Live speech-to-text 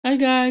Hi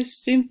guys,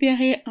 Cynthia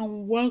here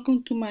and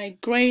welcome to my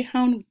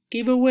Greyhound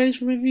Giveaways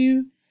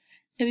review.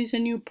 It is a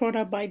new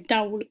product by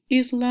Dawud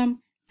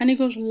Islam and it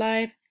goes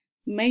live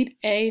May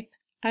 8th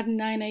at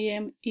 9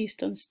 AM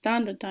Eastern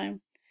Standard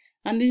Time.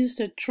 And this is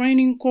a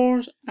training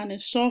course and a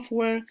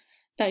software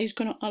that is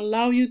going to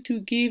allow you to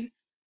give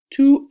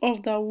 2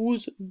 of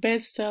Dawud's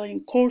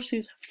best-selling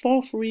courses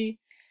for free.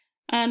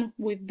 And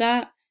with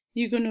that,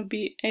 you're going to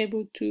be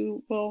able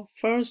to, well,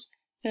 first,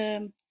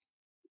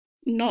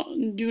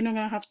 you're not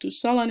gonna have to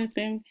sell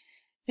anything.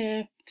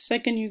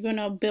 Second, you're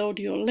gonna build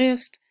your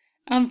list,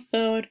 and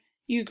third,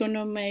 you're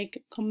gonna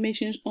make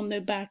commissions on the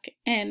back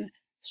end.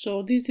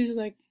 So this is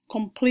like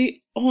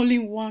complete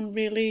all-in-one.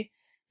 Really,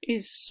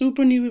 it's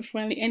super newbie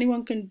friendly.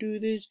 Anyone can do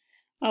this.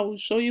 I will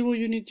show you what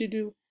you need to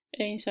do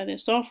inside the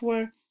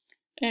software,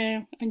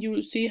 and you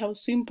will see how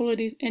simple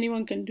it is.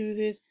 Anyone can do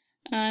this,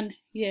 and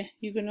yeah,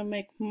 you're gonna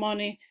make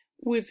money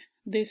with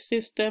this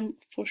system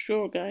for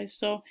sure, guys.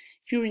 So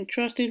if you're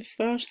interested,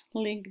 first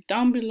link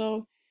down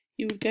below.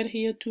 You will get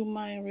here to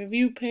my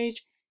review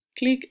page.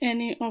 Click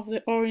any of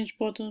the orange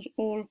buttons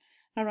all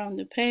around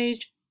the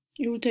page.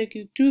 It will take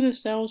you to the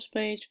sales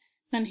page,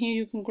 and here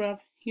you can grab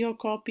your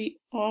copy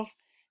of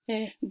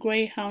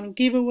Greyhound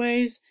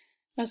Giveaways.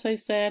 As I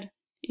said,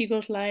 it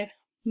goes live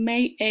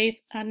May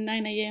 8th at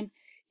 9 AM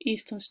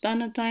Eastern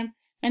Standard Time,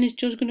 and it's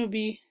just gonna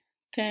be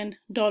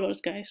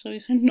 $10, guys. So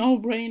it's a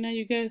no-brainer.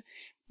 You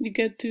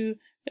get to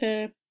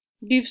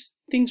give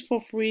things for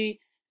free,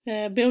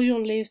 build your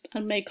list,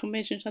 and make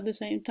commissions at the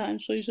same time.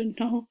 So it's a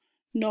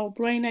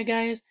no-brainer,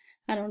 guys.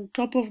 And on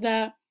top of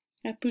that,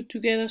 I put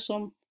together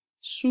some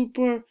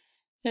super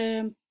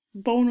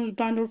bonus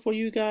bundle for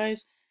you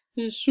guys.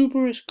 It's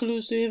super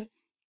exclusive,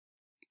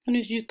 and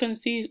as you can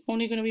see, it's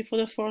only gonna be for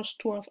the first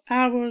 12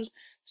 hours.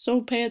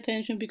 So pay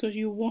attention because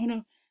you're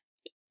gonna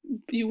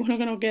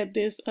get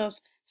this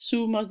as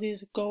soon as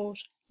this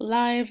goes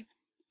live.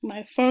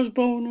 My first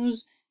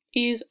bonus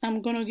is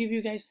I'm gonna give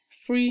you guys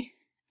free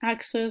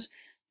access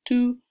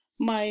to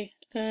my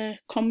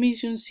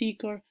commission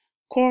seeker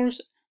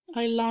course.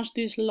 I launched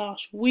this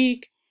last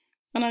week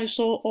and I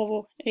sold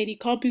over 80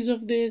 copies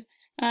of this,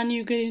 and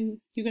you're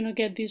gonna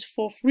get this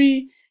for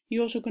free.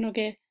 You're also gonna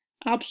get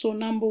Absol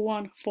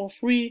 #1 for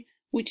free,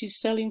 which is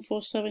selling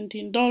for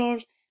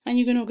 $17, and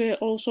you're gonna get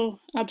also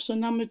Absol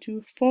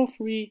 #2 for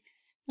free,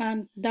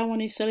 and that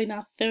one is selling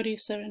at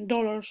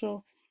 $37.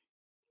 So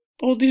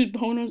all this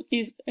bonus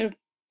is a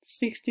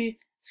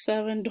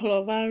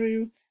 $67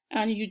 value,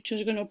 and you're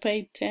just gonna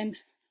pay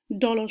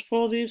 $10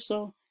 for this.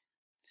 So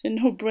it's a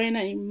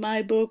no-brainer in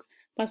my book.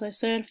 But as I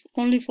said,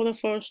 only for the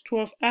first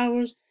 12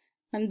 hours,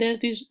 and then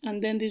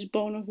this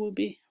bonus will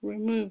be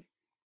removed.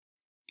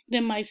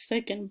 Then my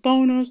second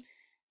bonus,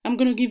 I'm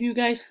gonna give you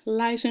guys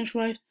license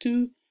rights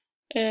to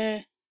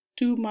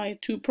my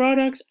 2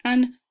 products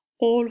and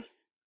all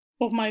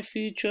of my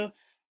future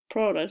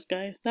products,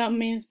 guys. That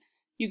means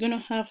you're gonna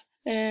have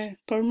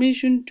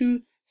permission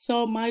to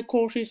sell my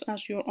courses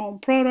as your own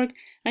product,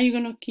 and you're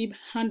gonna keep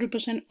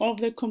 100% of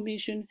the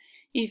commission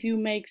if you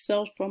make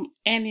sales from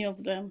any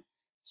of them.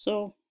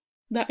 So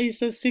that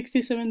is a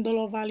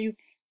 $67 value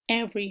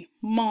every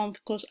month,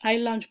 because I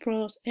launch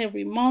products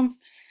every month,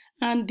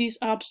 and this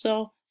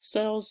upsell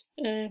sells,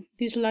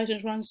 this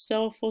license runs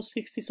sell for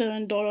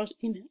 $67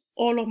 in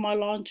all of my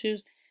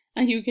launches,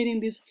 and you're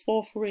getting this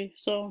for free.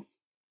 So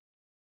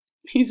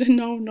it's a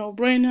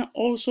no-brainer.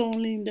 Also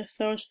only in the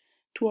first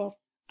 12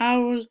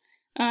 hours,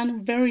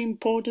 and very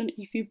important,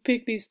 if you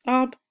pick this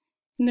up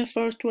in the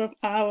first 12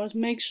 hours,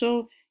 make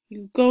sure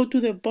you go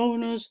to the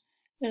bonus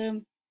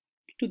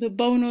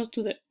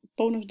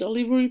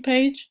delivery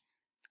page,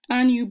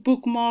 and you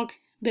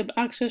bookmark the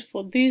access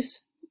for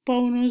this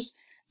bonus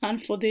and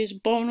for this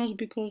bonus,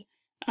 because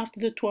after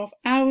the 12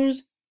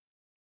 hours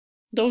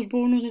those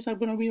bonuses are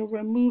going to be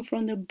removed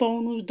from the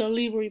bonus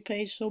delivery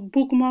page. So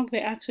bookmark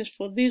the access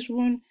for this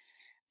one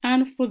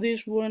and for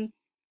this one,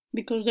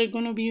 because they're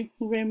going to be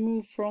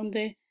removed from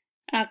the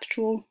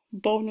actual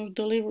bonus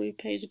delivery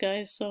page,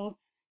 guys. So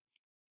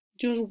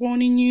just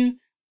warning you.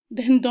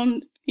 Then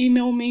don't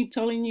email me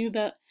telling you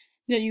that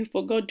you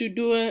forgot to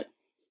do it.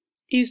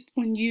 It's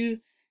on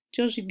you.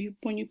 Just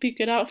when you pick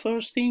it up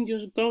first thing,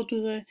 just go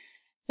to the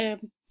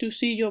to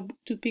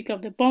pick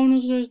up the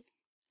bonuses,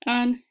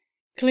 and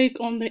click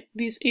on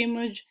this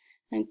image,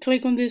 and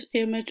click on this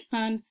image,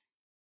 and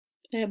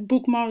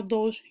bookmark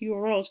those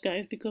URLs,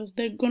 guys, because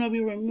they're gonna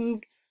be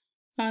removed,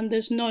 and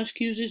there's no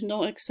excuses,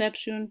 no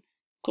exception,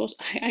 because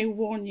I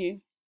warn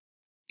you.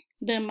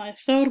 Then my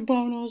third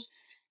bonus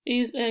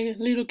is a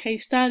little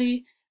case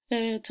study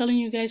telling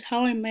you guys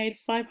how I made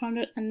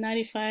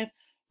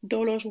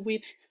 $595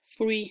 with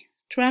free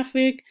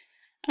traffic,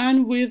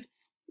 and with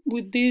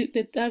the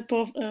type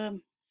of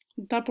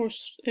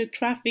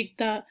traffic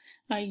that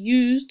I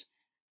used.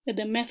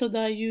 The method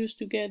that I used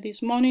to get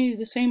this money is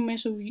the same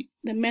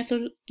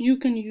method you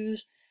can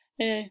use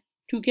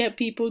to get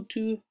people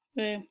to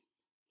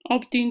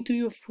opt into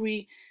your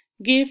free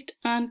gift,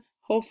 and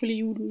hopefully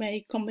you would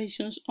make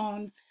commissions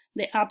on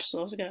the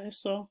upsells, guys.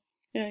 So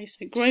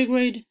it's a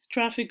great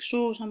traffic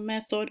source and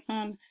method,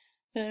 and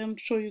I'm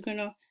sure you're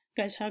gonna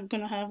guys are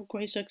gonna have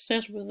great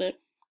success with it.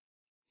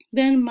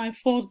 Then my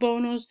fourth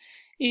bonus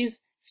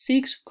is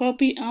 6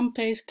 copy and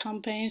paste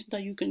campaigns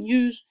that you can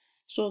use.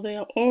 So they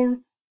are all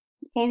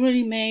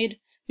already made.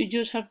 You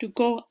just have to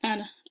go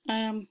and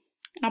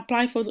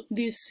apply for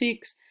these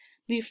 6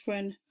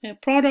 different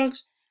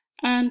products,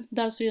 and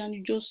that's it. And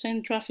you just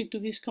send traffic to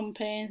these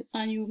campaigns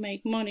and you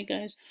make money,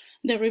 guys.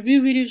 The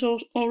review video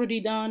is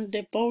already done.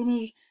 The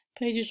bonus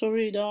page is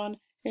already done.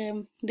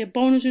 The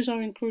bonuses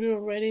are included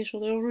already, so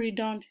they're already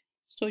done.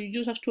 So you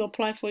just have to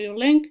apply for your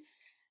link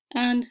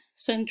and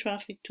send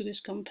traffic to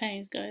these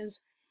campaigns, guys.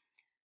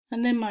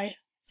 And then my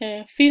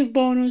fifth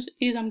bonus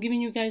is I'm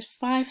giving you guys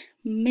 5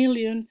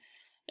 million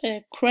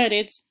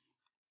credits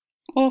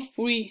of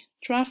free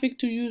traffic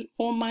to use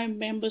on my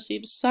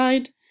membership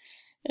site.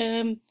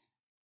 I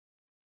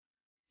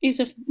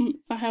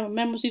have a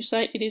membership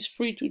site. It is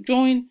free to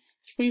join,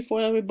 free for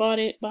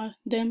everybody, but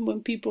then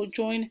when people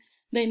join,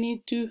 they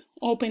need to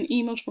open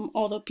emails from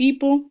other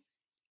people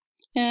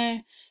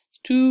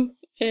to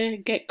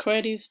get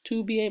credits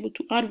to be able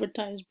to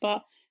advertise.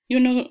 But you're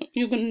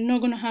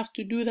not gonna have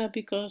to do that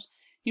because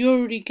you're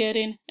already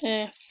getting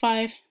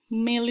 5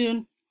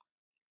 million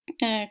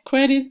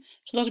credits,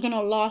 so that's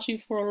gonna last you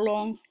for a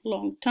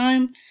long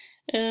time.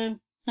 And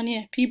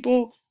yeah,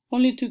 people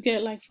only to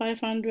get like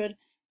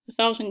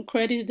 500,000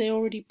 credits, they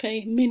already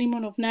pay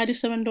minimum of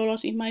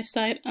 $97 in my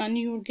site, and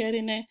you're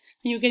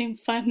getting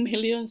 5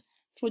 million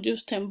for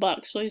just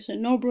 $10. So it's a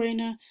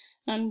no-brainer.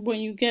 And when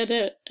you get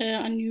it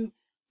and you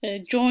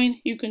join,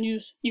 you can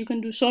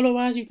do solo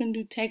ads, you can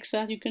do text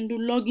ads, you can do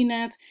login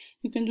ads,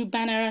 you can do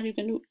banner ads, you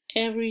can do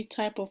every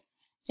type of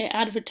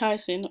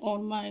advertising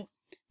on my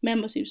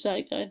membership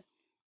site, guys.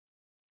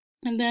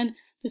 And then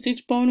the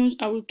 6th bonus,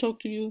 I will talk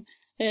to you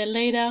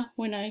later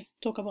when I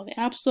talk about the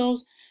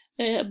upsells.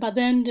 But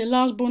then the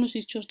last bonus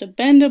is just a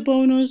vendor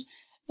bonus.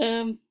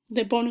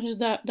 The bonuses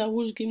that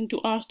was given to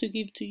us to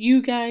give to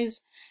you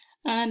guys.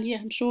 And yeah,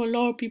 I'm sure a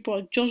lot of people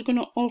are just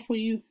gonna offer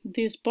you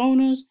this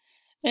bonus,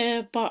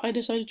 but I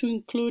decided to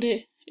include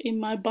it in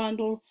my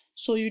bundle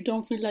so you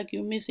don't feel like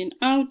you're missing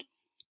out.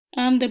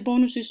 And the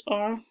bonuses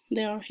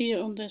they are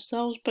here on the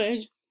sales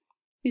page.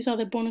 These are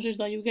the bonuses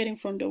that you're getting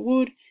from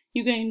Dawud.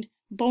 You're getting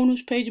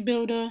bonus page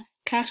builder,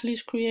 cash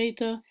list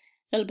creator,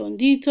 El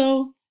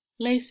Bondito,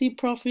 lazy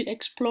profit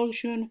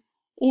explosion,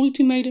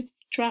 ultimate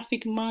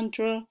traffic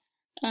mantra,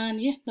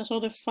 and yeah, that's all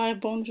the 5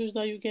 bonuses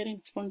that you're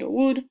getting from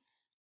Dawud,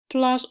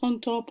 plus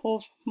on top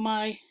of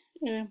my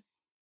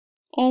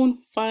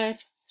own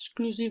 5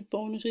 exclusive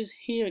bonuses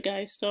here,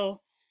 guys.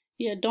 So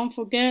yeah, don't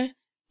forget,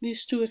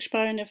 these 2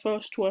 expire in the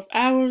first 12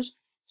 hours.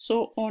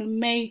 So on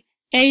May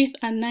 8th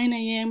at 9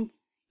 AM,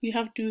 you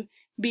have to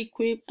be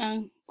quick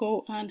and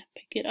go and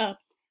pick it up.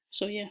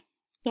 So yeah,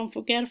 don't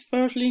forget,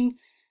 first link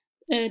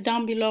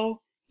down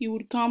below, you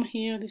would come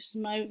here. This is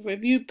my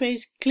review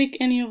page. Click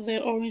any of the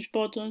orange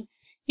buttons.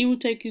 It will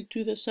take you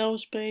to the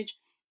sales page,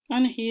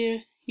 and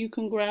here you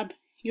can grab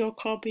your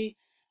copy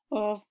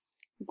of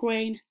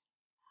Greyhound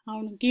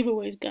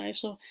Giveaways,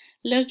 guys. So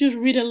let's just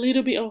read a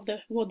little bit of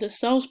what the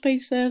sales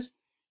page says.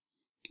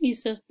 It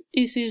says,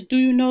 do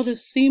you know the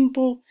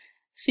simple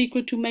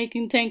secret to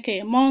making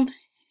 10K a month?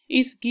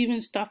 It's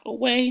giving stuff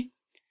away.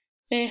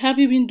 Have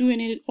you been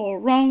doing it all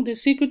wrong? The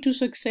secret to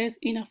success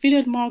in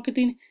affiliate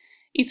marketing,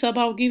 it's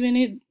about giving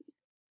it.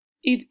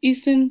 It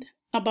isn't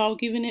about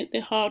giving it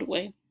the hard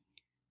way.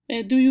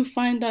 Do you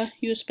find that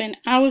you spend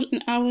hours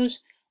and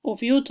hours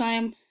of your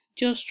time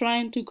just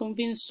trying to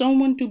convince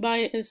someone to buy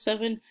a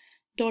 $7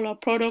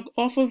 product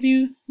off of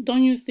you?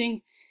 Don't you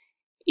think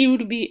it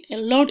would be a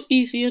lot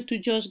easier to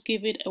just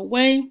give it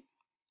away?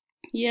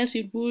 Yes,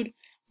 it would,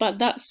 but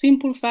that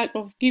simple fact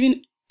of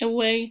giving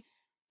away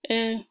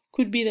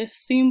could be the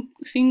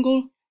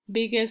single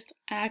biggest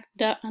act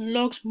that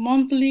unlocks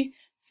monthly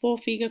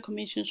 4-figure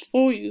commissions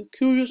for you.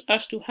 Curious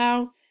as to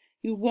how?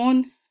 You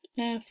won't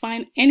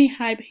find any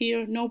hype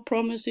here, no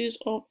promises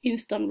of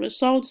instant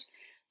results,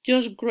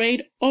 just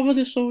great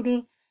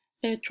over-the-shoulder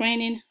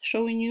training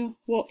showing you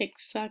what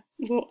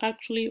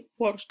actually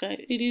works, guys.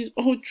 It is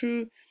all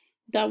true.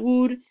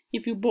 Dawud,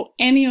 if you bought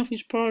any of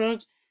his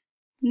products,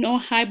 no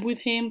hype with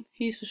him.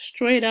 He's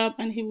straight up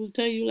and he will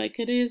tell you like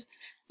it is.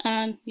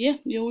 And yeah,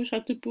 you always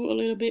have to put a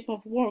little bit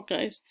of work,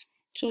 guys.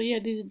 So yeah,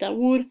 this is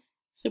Dawud.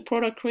 He's a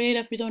product creator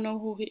if you don't know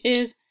who he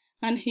is,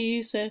 and he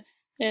is a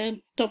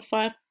top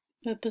 5%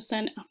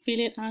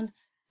 affiliate and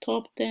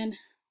top 10%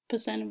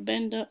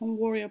 vendor on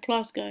Warrior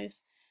Plus,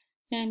 guys.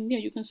 And yeah,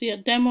 you can see a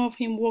demo of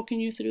him walking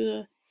you through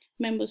the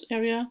members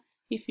area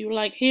if you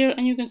like here,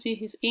 and you can see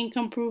his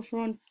income proof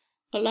from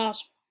the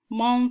last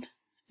month,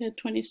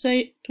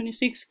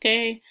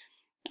 26K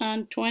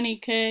and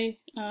 20K,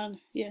 and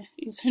yeah,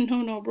 it's a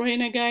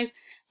no-brainer, guys.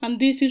 And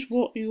this is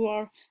what you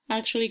are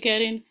actually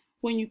getting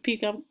when you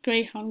pick up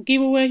Greyhound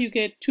Giveaway. You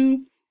get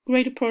 2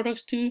 great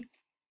products to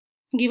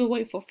give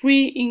away for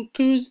free.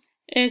 Includes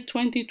a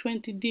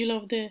 2020 deal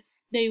of the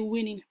day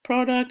winning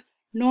product,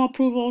 no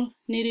approval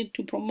needed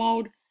to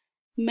promote,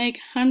 make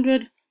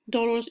 $100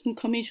 in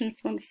commission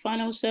from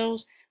final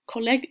sales,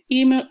 collect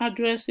email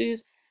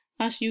addresses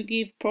as you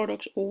give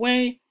products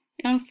away,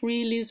 and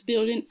free list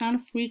building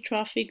and free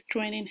traffic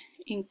training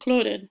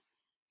included.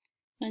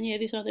 And yeah,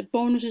 these are the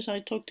bonuses I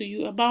talked to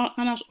you about.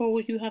 And as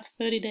always, you have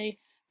 30-day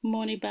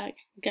money back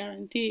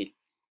guaranteed.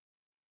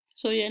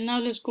 So yeah, now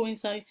let's go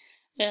inside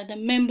the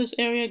members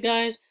area,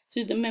 guys.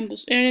 This is the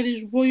members area.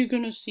 This is what you're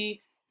gonna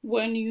see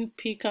when you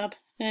pick up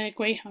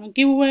Greyhound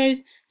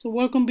giveaways. So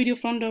welcome video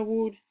from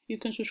Dawud. You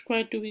can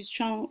subscribe to his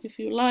channel if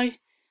you like.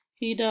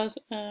 He does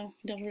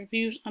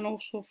reviews and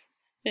also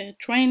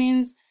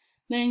trainings.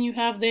 Then you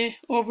have the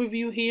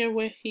overview here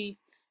where he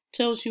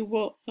tells you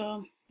what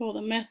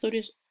the method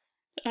is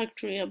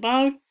actually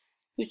about,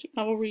 which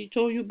I already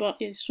told you, but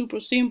it's super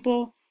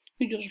simple.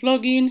 You just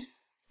log in to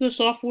the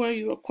software,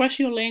 you request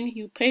your link,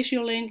 you paste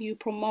your link, you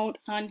promote,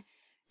 and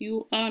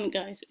you earn,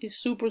 guys. It's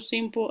super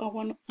simple.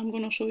 I'm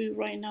gonna show you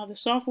right now the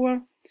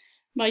software.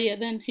 But yeah,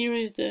 then here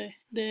is the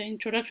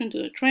introduction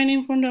to the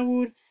training from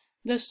Dawud.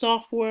 The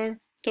software,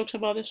 talks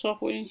about the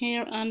software in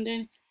here, and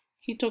then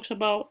he talks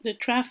about the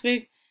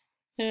traffic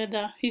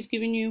that he's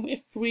giving you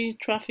a free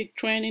traffic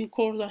training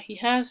course that he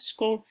has. It's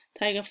called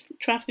Tiger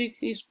Traffic.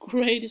 It's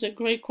great. It's a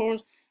great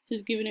course.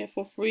 He's giving it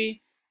for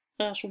free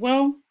as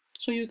well.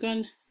 So you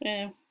can,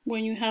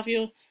 when you have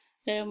your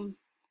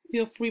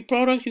free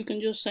product, you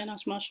can just send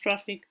as much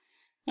traffic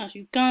as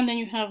you can. Then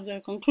you have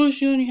the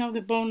conclusion. You have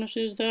the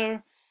bonuses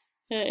there.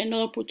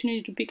 Another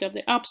opportunity to pick up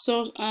the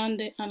upsells and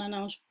the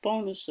unannounced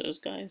bonuses,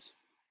 guys.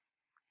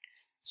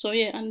 So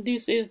yeah, and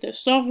this is the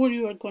software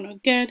you are gonna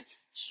get.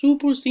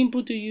 Super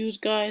simple to use,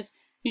 guys.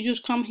 You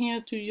just come here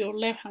to your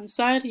left hand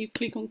side, you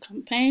click on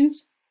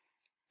campaigns,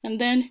 and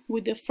then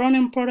with the front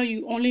end product,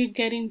 you only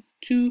getting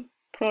 2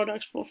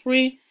 products for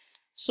free.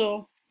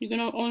 So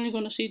you're only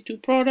gonna see 2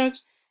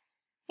 products.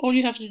 All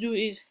you have to do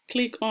is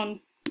click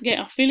on get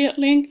affiliate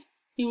link.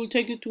 It will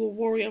take you to a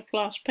Warrior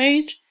Plus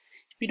page.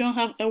 If you don't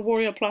have a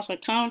Warrior Plus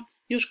account,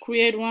 just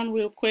create one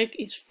real quick.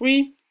 It's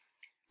free.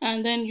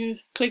 And then you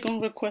click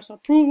on request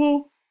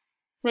approval.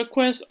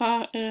 Request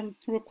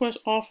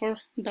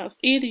offer. That's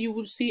it. You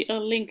will see a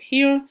link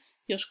here.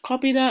 Just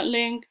copy that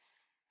link,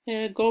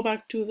 go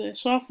back to the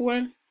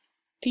software,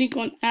 click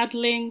on add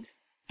link,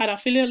 add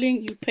affiliate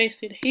link. You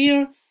paste it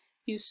here,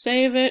 you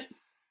save it,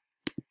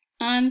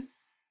 and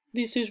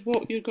this is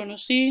what you're gonna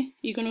see.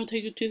 You're gonna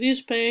take you to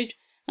this page,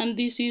 and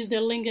this is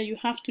the link that you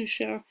have to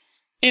share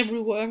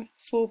everywhere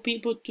for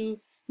people to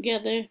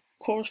get the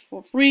course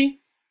for free.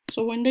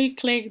 So when they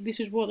click, this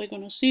is what they're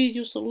gonna see.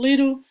 Just a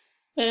little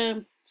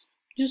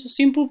just a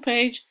simple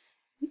page.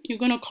 You're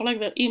gonna collect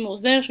their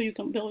emails there so you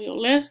can build your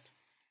list,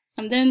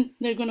 and then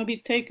they're gonna be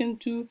taken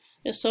to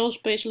a sales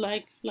page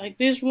like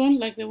this one,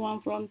 like the one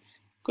from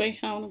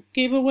Greyhound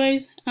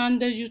Giveaways,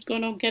 and they're just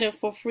gonna get it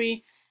for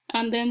free.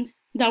 And then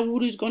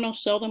Dawud is gonna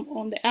sell them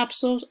on the app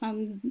stores,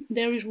 and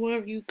there is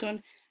where you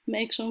can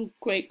make some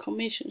great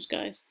commissions,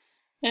 guys.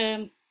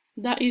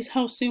 That is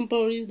how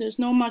simple it is. There's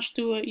not much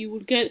to it. You will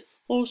get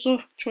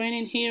also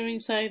training here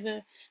inside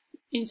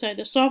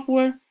the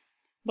software,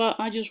 but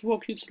I just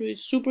walk you through.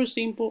 It's super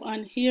simple.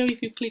 And here,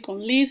 if you click on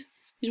list,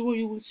 is where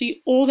you will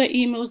see all the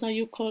emails that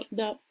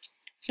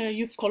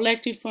you've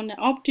collected from the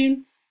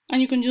opt-in,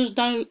 and you can just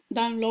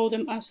download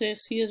them as a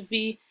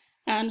CSV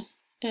and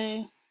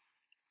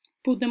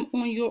put them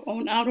on your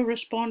own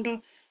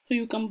autoresponder, so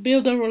you can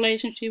build a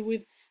relationship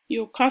with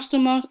your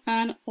customers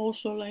and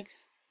also like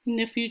in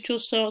the future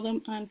sell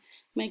them and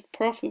make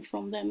profit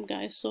from them,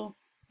 guys. So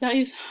that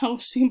is how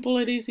simple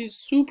it is. It's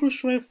super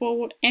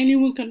straightforward.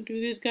 Anyone can do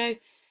this, guys.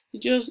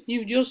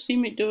 You've just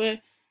seen me do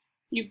it.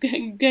 You get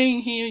in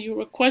here, you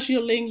request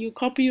your link, you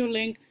copy your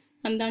link,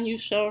 and then you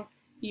share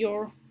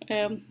your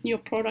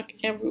product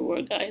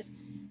everywhere, guys.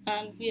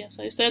 And yes,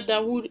 I said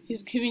Dawud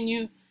is giving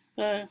you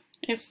a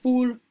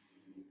full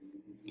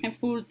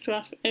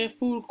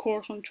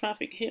course on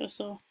traffic here,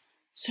 so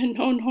it's a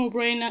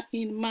no-brainer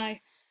in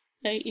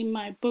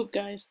my book,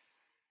 guys.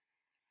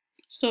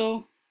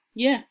 So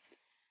yeah,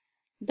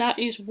 that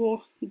is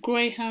what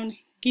Greyhound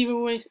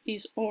Giveaways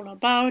is all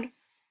about.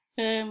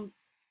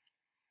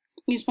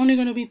 It's only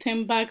going to be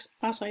 $10,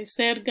 as I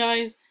said,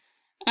 guys,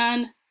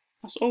 and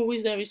as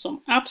always there is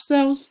some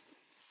upsells.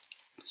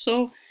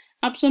 So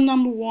upsell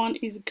number 1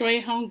 is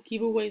Greyhound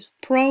Giveaways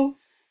Pro,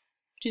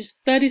 which is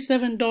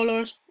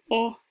 $37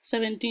 or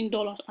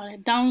 $17 at a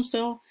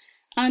downsell,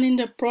 and in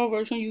the Pro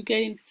version you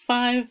get in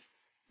 5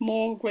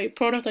 more great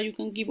products that you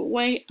can give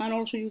away, and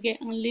also you get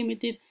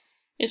unlimited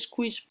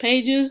squish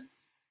pages.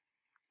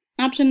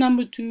 Option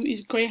number 2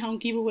 is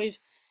Greyhound Giveaways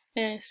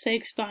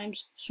 6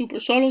 times Super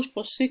Solos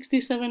for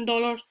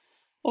 $67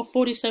 or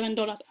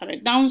 $47 at a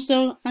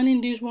downsell, and in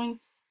this one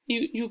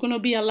you're gonna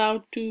be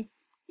allowed to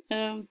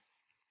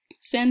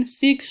send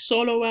 6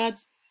 solo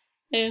ads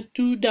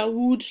to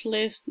Dawud's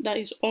list that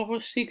is over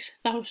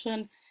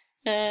 6,000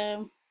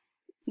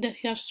 that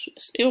has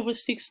over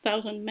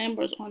 6,000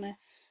 members on it,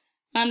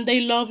 and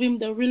they love him.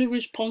 They're really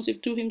responsive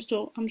to him,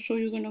 so I'm sure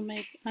you're gonna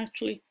make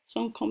actually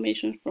some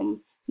commission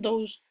from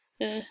those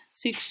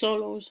 6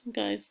 solos,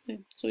 guys.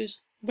 So it's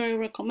very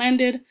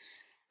recommended.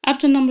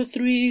 Option number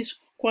 3 is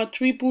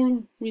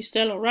Quadruple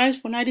Reseller Rights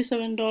for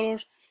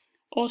 $97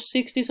 or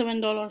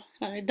 $67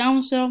 at a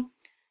downsell.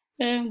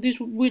 This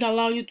will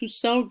allow you to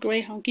sell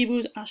Greyhound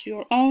giveaways as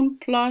your own,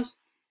 plus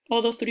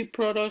other 3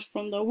 products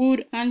from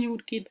Dawud, and you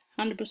would keep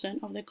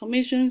 100% of the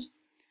commissions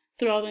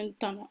throughout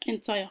the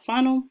entire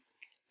funnel.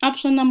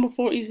 Option number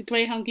 4 is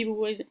Greyhound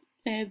giveaways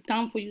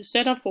down for you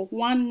setup for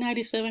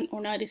 $197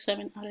 or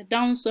 $97 at a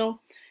downsell.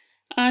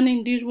 And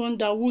in this one,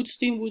 Dawud's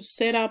team would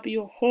set up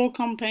your whole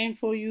campaign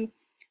for you,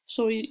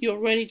 so you're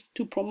ready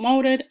to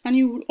promote it, and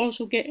you would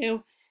also get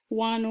a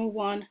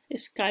one-on-one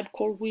Skype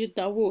call with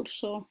Dawud.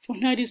 So for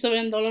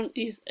 $97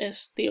 is a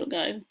steal,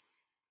 guys.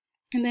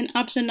 And then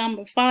option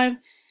number 5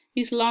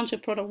 is launch a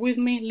product with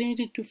me,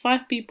 limited to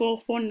 5 people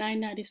for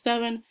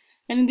 $9.97.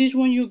 And in this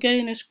one, you get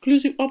an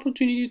exclusive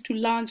opportunity to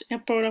launch a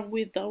product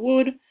with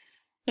Dawud.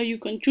 You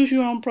can choose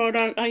your own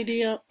product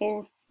idea,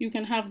 or you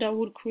can have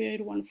Dawud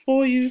create one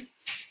for you.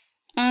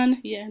 And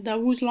yeah,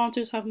 Dawud's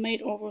launches have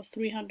made over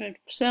 300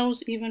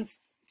 sales, even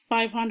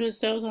 500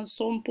 sales at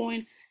some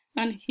point,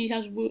 and he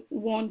has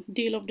won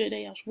deal of the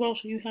day as well.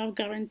 So you have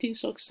guaranteed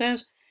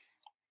success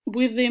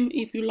with him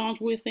if you launch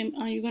with him,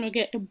 and you're gonna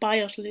get a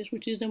buyers list,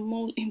 which is the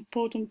most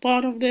important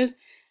part of this,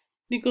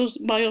 because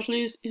buyers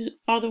lists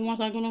are the ones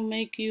that are gonna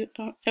make you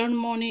earn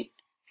money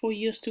for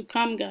years to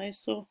come, guys.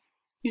 So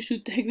you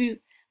should take this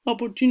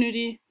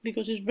opportunity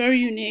because it's very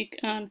unique,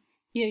 and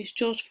yeah, it's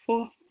just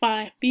for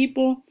 5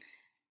 people.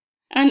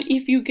 And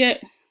if you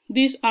get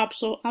this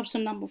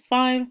option number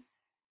 5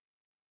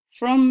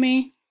 from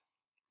me,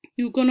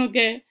 you're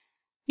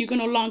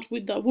gonna launch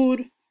with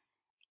Dawud,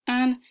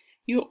 and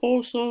you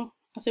also,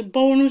 as a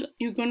bonus,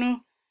 you're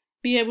gonna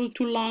be able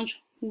to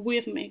launch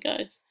with me,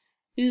 guys.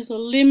 This is a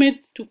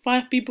limit to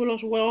 5 people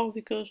as well,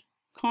 because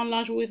you can't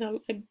launch with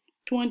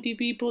 20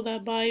 people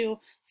that buy, or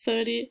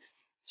 30.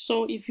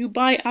 So if you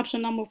buy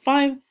option number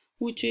 5,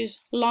 which is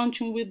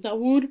launching with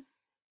Dawud,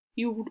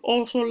 you would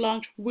also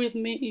launch with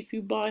me if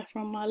you buy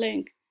from my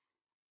link.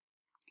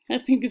 I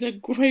think it's a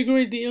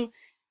great deal.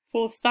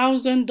 For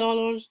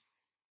 $1,000,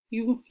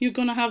 you're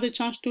gonna have the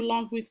chance to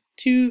launch with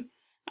 2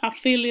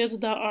 affiliates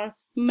that are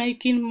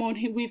making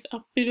money with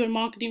affiliate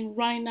marketing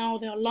right now.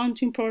 They are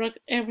launching products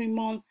every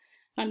month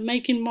and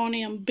making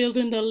money and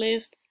building the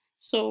list.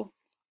 So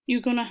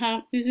you're gonna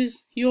have, this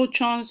is your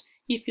chance.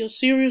 If you're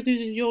serious, this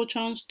is your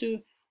chance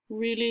to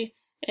really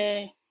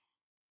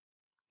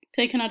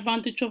take an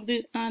advantage of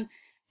this and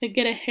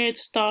get a head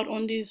start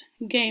on this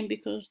game,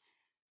 because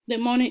the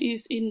money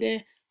is in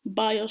the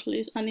buyers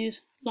list and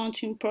is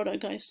launching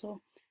product, guys.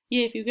 So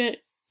yeah,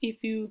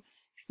 if you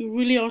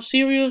really are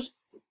serious,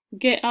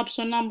 get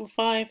option number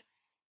 5.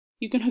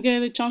 You're gonna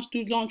get a chance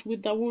to launch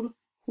with Dawud,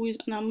 who is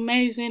an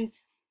amazing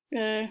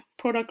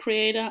product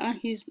creator, and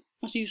he's,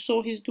 as you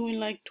saw, he's doing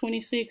like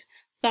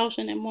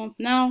 26,000 a month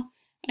now.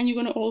 And you're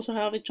gonna also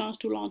have a chance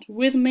to launch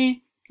with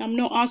me. I'm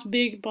not as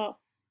big, but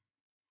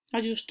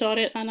I just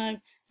started, and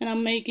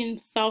I'm making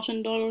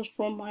 $1,000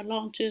 from my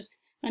launches,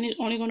 and it's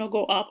only gonna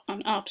go up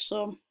and up.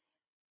 So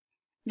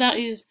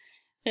that's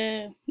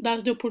the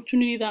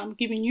opportunity that I'm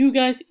giving you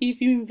guys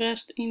if you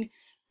invest in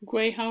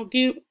Greyhound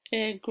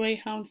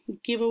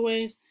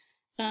giveaways.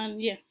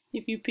 And yeah,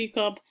 if you pick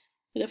up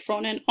the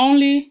front end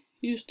only,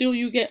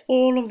 you get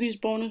all of these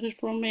bonuses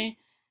from me,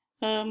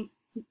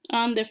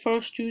 and the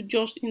first 2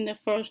 just in the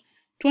first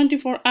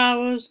 12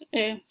 hours.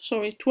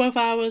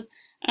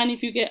 And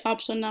if you get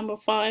option number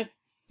 5,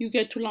 you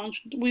get to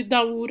launch with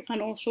Dawud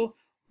and also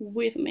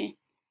with me.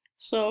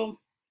 So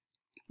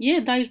yeah,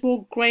 that is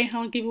what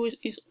Greyhound giveaways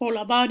is all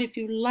about. If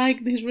you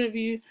like this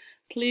review,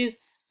 please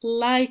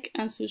like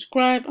and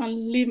subscribe,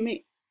 and leave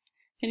me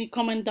any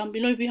comment down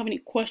below if you have any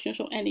questions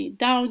or any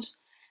doubts.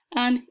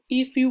 And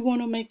if you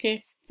want to make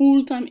a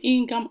full-time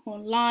income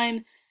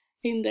online,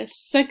 in the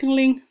second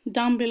link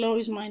down below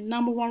is my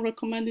 #1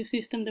 recommended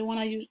system, the one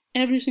I use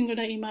every single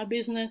day in my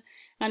business,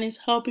 and it's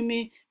helping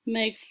me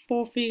make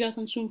 4 figures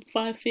and soon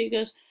 5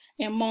 figures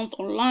a month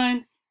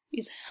online.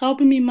 It's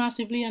helping me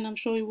massively, and I'm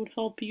sure it would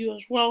help you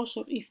as well.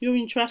 So if you're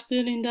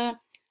interested in that,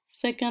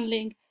 second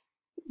link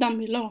down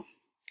below.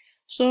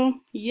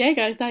 So yeah,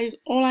 guys, that is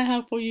all I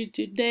have for you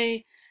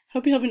today.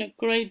 Hope you're having a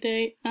great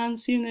day, and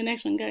see you in the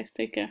next one, guys.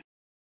 Take care.